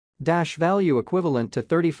Value equivalent to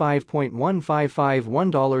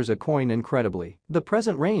 $35.1551 a coin incredibly. The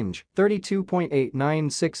present range,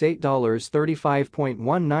 $32.8968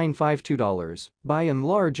 $35.1952. By and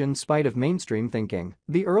large in spite of mainstream thinking.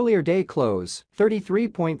 The earlier day close,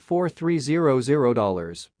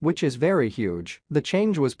 $33.4300, which is very huge. The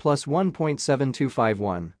change was plus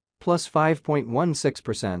 1.7251. Plus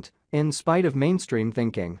 5.16%, in spite of mainstream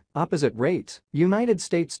thinking. Opposite rates, United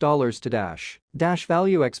States dollars to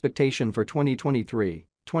value expectation for 2023,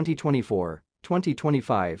 2024,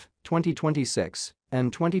 2025, 2026,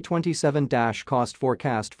 and 2027 cost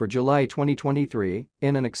forecast for July 2023,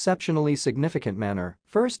 in an exceptionally significant manner.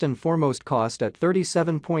 First and foremost cost at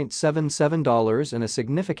 $37.77 in a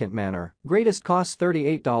significant manner. Greatest cost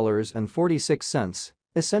 $38.46.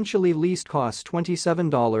 Essentially least cost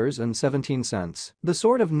 $27.17. The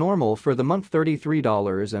sort of normal for the month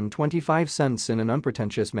 $33.25 in an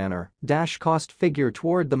unpretentious manner. Cost figure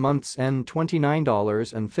toward the month's end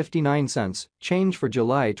 $29.59. Change for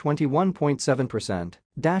July 21.7%.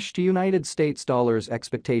 To United States dollars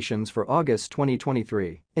expectations for August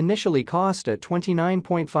 2023. Initially cost at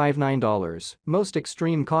 $29.59. Most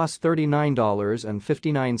extreme cost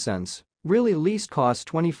 $39.59. Really least cost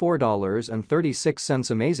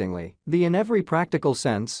 $24.36 amazingly. The in every practical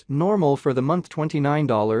sense, normal for the month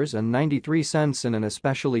 $29.93 in an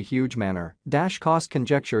especially huge manner. Cost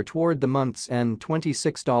conjecture toward the month's end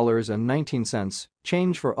 $26.19.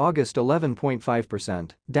 Change for August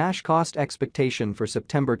 11.5%. Cost expectation for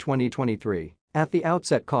September 2023. At the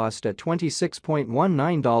outset cost at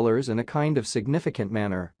 $26.19 in a kind of significant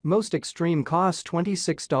manner. Most extreme cost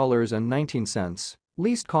 $26.19.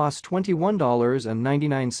 Least cost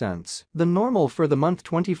 $21.99. The normal for the month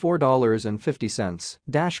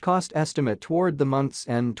 $24.50. Cost estimate toward the month's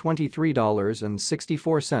end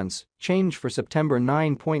 $23.64. Change for September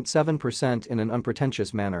 9.7% in an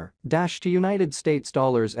unpretentious manner. To United States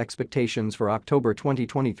dollars expectations for October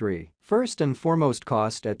 2023. First and foremost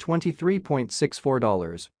cost at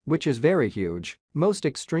 $23.64, which is very huge. Most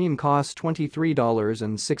extreme cost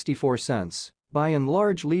 $23.64. By and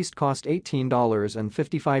large least cost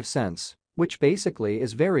 $18.55, which basically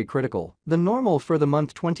is very critical. The normal for the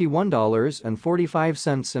month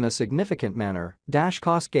 $21.45 in a significant manner.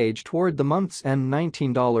 Cost gauge toward the month's end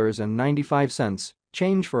 $19.95.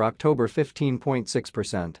 Change for October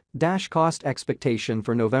 15.6%. Cost expectation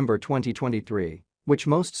for November 2023. Which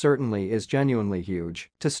most certainly is genuinely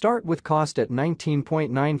huge. To start with cost at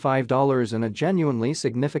 $19.95 in a genuinely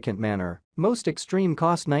significant manner. Most extreme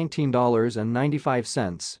cost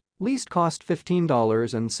 $19.95. Least cost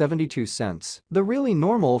 $15.72. The really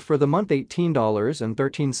normal for the month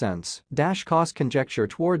 $18.13. Cost conjecture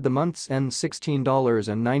toward the month's end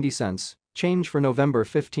 $16.90. Change for November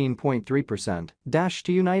 15.3%.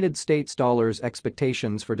 To United States dollars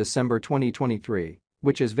expectations for December 2023.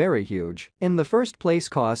 Which is very huge. In the first place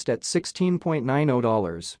cost at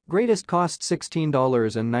 $16.90. Greatest cost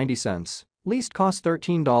 $16.90. Least cost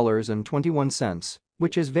 $13.21.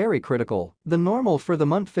 Which is very critical. The normal for the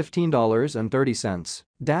month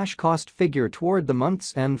 $15.30. Cost figure toward the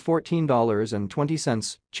month's end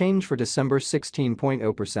 $14.20. Change for December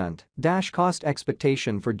 16.0%. Cost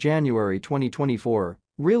expectation for January 2024.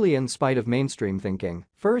 Really in spite of mainstream thinking.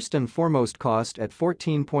 First and foremost cost at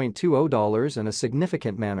 $14.20 in a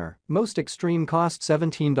significant manner. Most extreme cost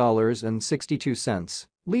 $17.62.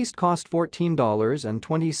 Least cost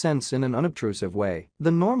 $14.20 in an unobtrusive way.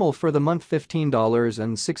 The normal for the month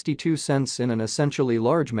 $15.62 in an essentially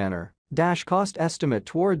large manner. Cost estimate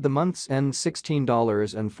toward the month's end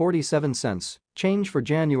 $16.47. Change for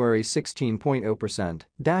January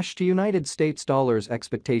 16.0%. To United States dollars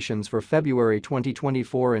expectations for February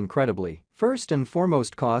 2024 incredibly. First and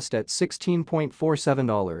foremost cost at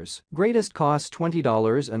 $16.47. Greatest cost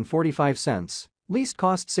 $20.45. Least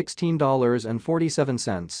cost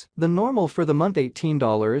 $16.47. The normal for the month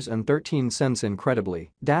 $18.13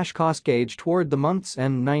 incredibly. Cost gauge toward the month's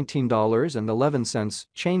end $19.11.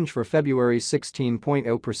 Change for February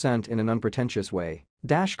 16.0% in an unpretentious way.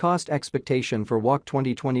 Cost expectation for WOC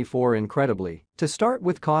 2024 incredibly. To start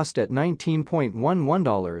with cost at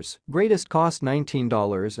 $19.11. Greatest cost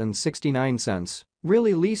 $19.69.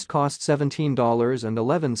 Really least cost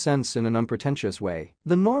 $17.11 in an unpretentious way.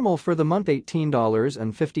 The normal for the month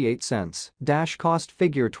 $18.58. Cost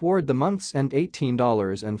figure toward the month's end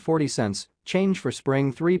 $18.40. Change for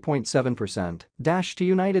spring 3.7%. To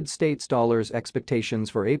United States dollars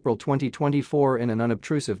expectations for April 2024 in an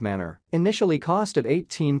unobtrusive manner. Initially cost at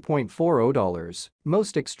 $18.40.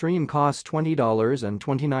 Most extreme cost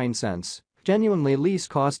 $20.29. genuinely least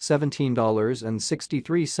cost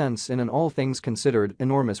 $17.63 in an all things considered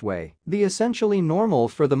enormous way. The essentially normal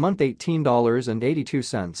for the month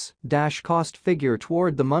 $18.82 dash cost figure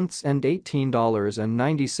toward the month's end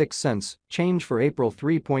 $18.96 change for April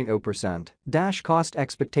 3.0% dash cost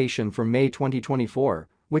expectation for May 2024,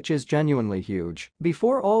 which is genuinely huge.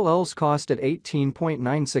 Before all else cost at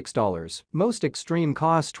 $18.96, most extreme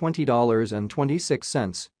cost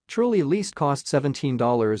 $20.26, truly least cost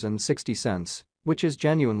 $17.60, which is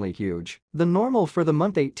genuinely huge. The normal for the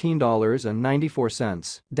month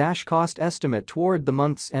 $18.94, dash cost estimate toward the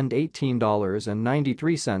month's end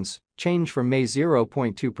 $18.93, change for May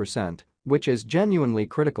 0.2%. Which is genuinely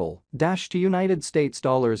critical, dash to United States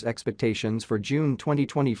dollars expectations for June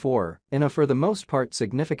 2024, in a for the most part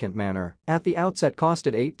significant manner, at the outset cost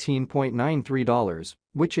at $18.93,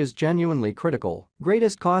 which is genuinely critical,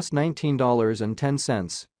 greatest cost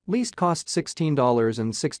 $19.10, least cost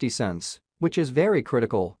 $16.60, which is very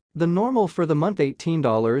critical, the normal for the month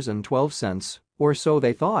 $18.12, or so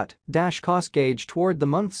they thought, dash cost gauge toward the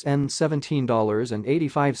month's end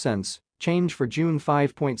 $17.85, change for June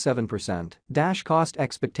 5.7%, dash cost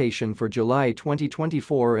expectation for July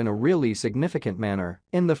 2024 in a really significant manner,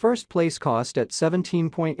 in the first place cost at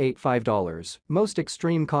 $17.85, most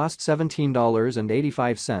extreme cost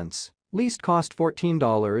 $17.85, least cost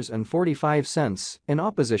 $14.45, in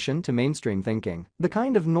opposition to mainstream thinking. The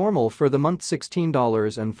kind of normal for the month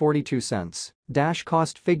 $16.42, dash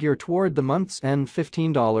cost figure toward the month's end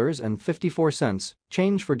 $15.54,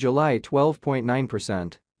 change for July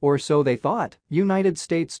 12.9%. Or so they thought, United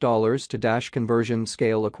States dollars to dash conversion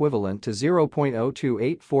scale equivalent to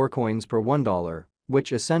 0.0284 coins per $1,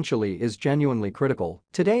 which essentially is genuinely critical.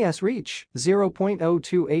 Today's reach,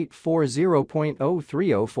 0.0284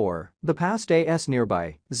 0.0304, the past day's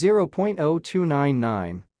nearby,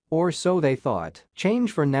 0.0299. Or so they thought.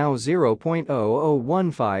 Change for now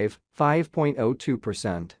 0.0015,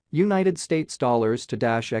 5.02%. United States dollars to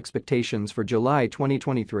dash expectations for July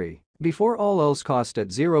 2023. Before all else cost at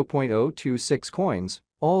 0.026 coins,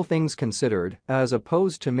 all things considered, as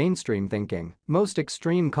opposed to mainstream thinking. Most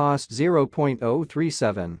extreme cost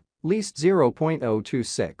 0.037, least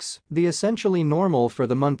 0.026. The essentially normal for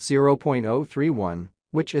the month 0.031.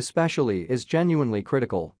 Which especially is genuinely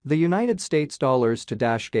critical. The United States dollars to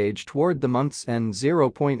dash gauge toward the month's end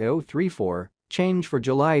 0.034, change for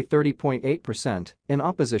July 30.8%, in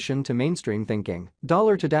opposition to mainstream thinking.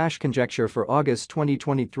 Dollar to dash conjecture for August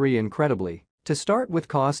 2023 incredibly. To start with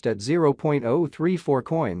cost at 0.034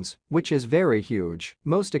 coins, which is very huge,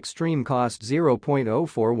 most extreme cost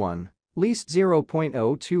 0.041. Least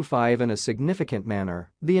 0.025 in a significant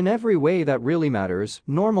manner, the in every way that really matters,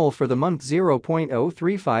 normal for the month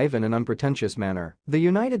 0.035 in an unpretentious manner, the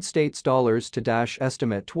United States dollars to dash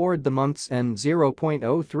estimate toward the month's end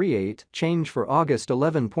 0.038, change for August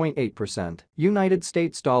 11.8%, United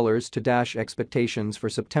States dollars to dash expectations for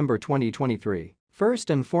September 2023, first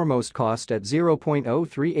and foremost cost at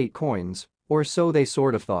 0.038 coins. Or so they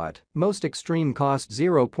sort of thought. Most extreme cost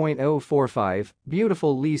 0.045,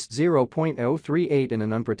 beautiful least 0.038 in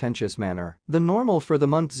an unpretentious manner. The normal for the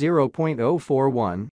month 0.041,